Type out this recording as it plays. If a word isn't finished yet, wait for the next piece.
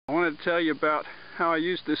wanted to tell you about how I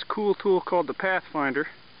use this cool tool called the Pathfinder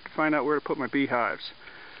to find out where to put my beehives.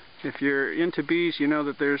 If you're into bees, you know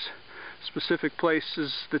that there's specific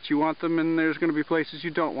places that you want them and there's going to be places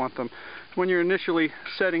you don't want them. When you're initially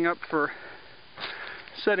setting up for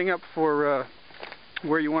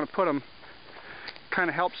where you want to put them, it kind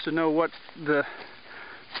of helps to know what the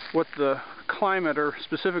climate, or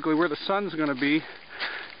specifically where the sun's going to be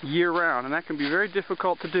year-round, and that can be very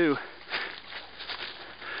difficult to do.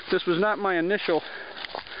 This was not my initial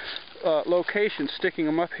location, sticking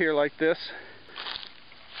them up here like this.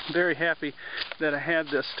 I'm very happy that I had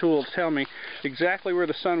this tool to tell me exactly where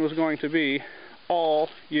the sun was going to be all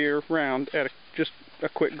year round at just a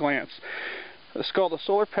quick glance. It's called the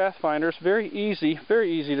Solar Pathfinder. It's very easy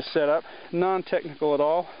to set up, non-technical at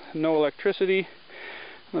all, no electricity.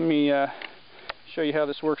 Let me show you how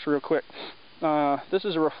this works real quick. This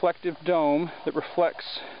is a reflective dome that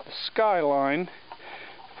reflects the skyline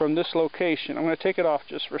from this location. I'm going to take it off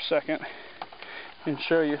just for a second and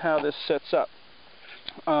show you how this sets up.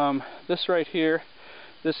 This right here,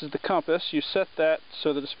 this is the compass. You set that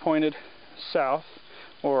so that it's pointed south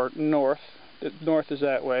or north. North is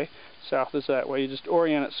that way, south is that way. You just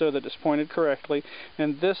orient it so that it's pointed correctly.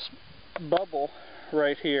 And this bubble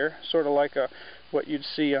right here, sort of like what you'd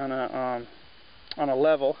see on a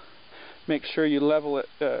level. Make sure you level it.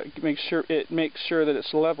 Make sure that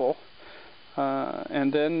it's level.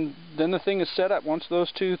 And then the thing is set up. Once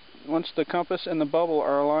the compass and the bubble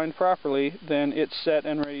are aligned properly, then it's set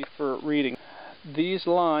and ready for reading. These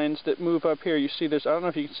lines that move up here, you see there's, I don't know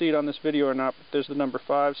if you can see it on this video or not, but there's the number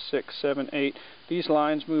 5, 6, 7, 8. These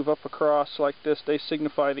lines move up across like this. They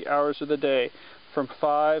signify the hours of the day. From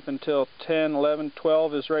 5 until 10, 11,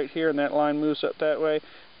 12 is right here, and that line moves up that way.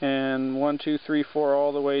 And 1, 2, 3, 4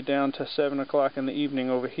 all the way down to 7 o'clock in the evening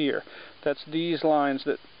over here. That's these lines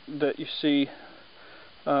that you see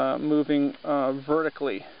moving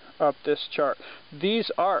vertically up this chart.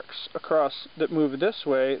 These arcs across that move this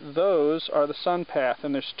way, those are the sun path,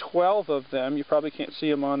 and there's 12 of them. You probably can't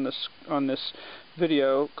see them on this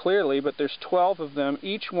video clearly, but there's 12 of them,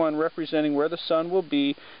 each one representing where the sun will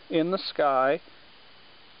be in the sky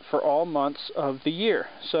for all months of the year.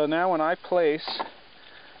 So now when I place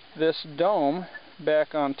this dome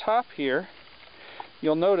back on top here,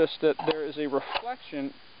 you'll notice that there is a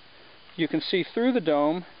reflection. You can see through the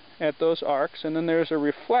dome at those arcs, and then there's a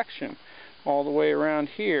reflection all the way around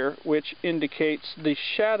here, which indicates the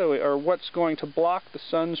shadow, or what's going to block the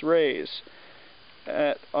sun's rays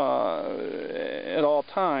at all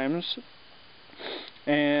times.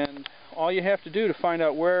 And all you have to do to find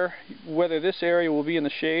out whether this area will be in the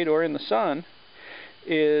shade or in the sun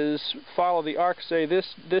is follow the arc. Say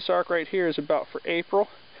this arc right here is about for April,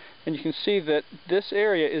 and you can see that this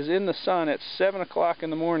area is in the sun at 7 o'clock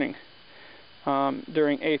in the morning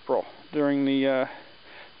during April, during the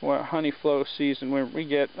honey flow season. When we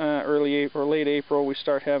get early April, late April, we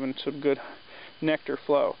start having some good nectar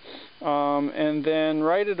flow. And then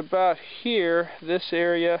right at about here, this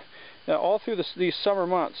area, all through these summer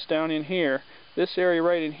months down in here, this area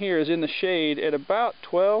right in here is in the shade at about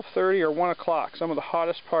 12:30 or 1 o'clock, some of the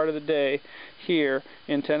hottest part of the day here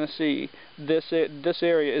in Tennessee. This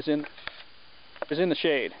area is in the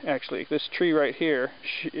shade, actually. This tree right here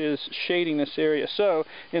is shading this area. So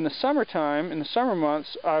in the summertime, in the summer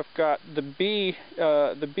months, I've got the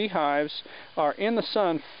beehives are in the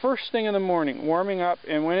sun first thing in the morning, warming up,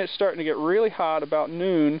 and when it's starting to get really hot about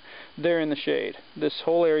noon, they're in the shade. This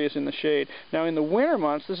whole area is in the shade. Now in the winter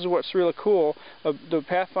months, this is what's really cool. The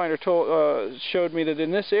Pathfinder showed me that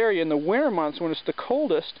in this area, in the winter months, when it's the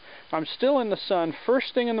coldest, I'm still in the sun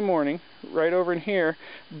first thing in the morning, right over in here,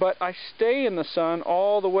 but I stay in the sun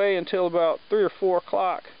all the way until about 3 or 4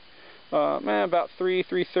 o'clock. About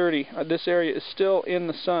 3:30. This area is still in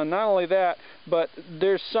the sun. Not only that, but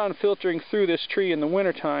there's sun filtering through this tree in the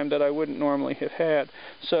wintertime that I wouldn't normally have had.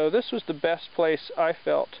 So this was the best place I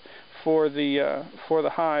felt for the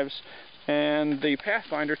hives, and the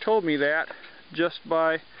Pathfinder told me that just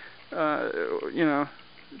by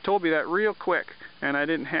told me that real quick, and I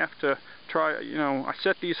didn't have to try. I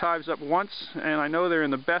set these hives up once, and I know they're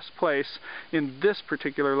in the best place in this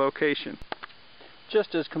particular location.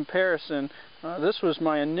 Just as comparison, this was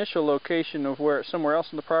my initial location of somewhere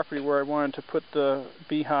else on the property where I wanted to put the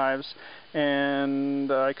beehives, and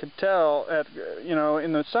I could tell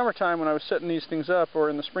in the summertime when I was setting these things up, or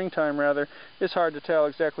in the springtime rather, it's hard to tell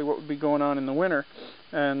exactly what would be going on in the winter.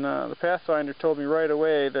 And the Pathfinder told me right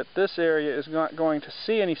away that this area is not going to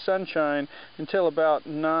see any sunshine until about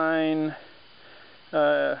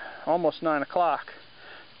almost 9 o'clock.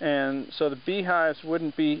 And so the beehives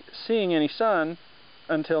wouldn't be seeing any sun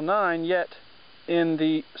until 9, yet in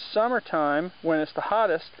the summertime, when it's the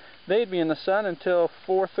hottest, they'd be in the sun until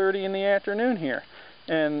 4:30 in the afternoon here.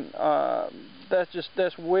 And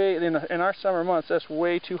that's way, in our summer months, that's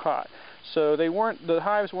way too hot. So the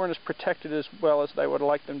hives weren't as protected as well as I would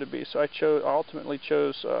like them to be. So I ultimately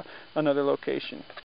chose another location.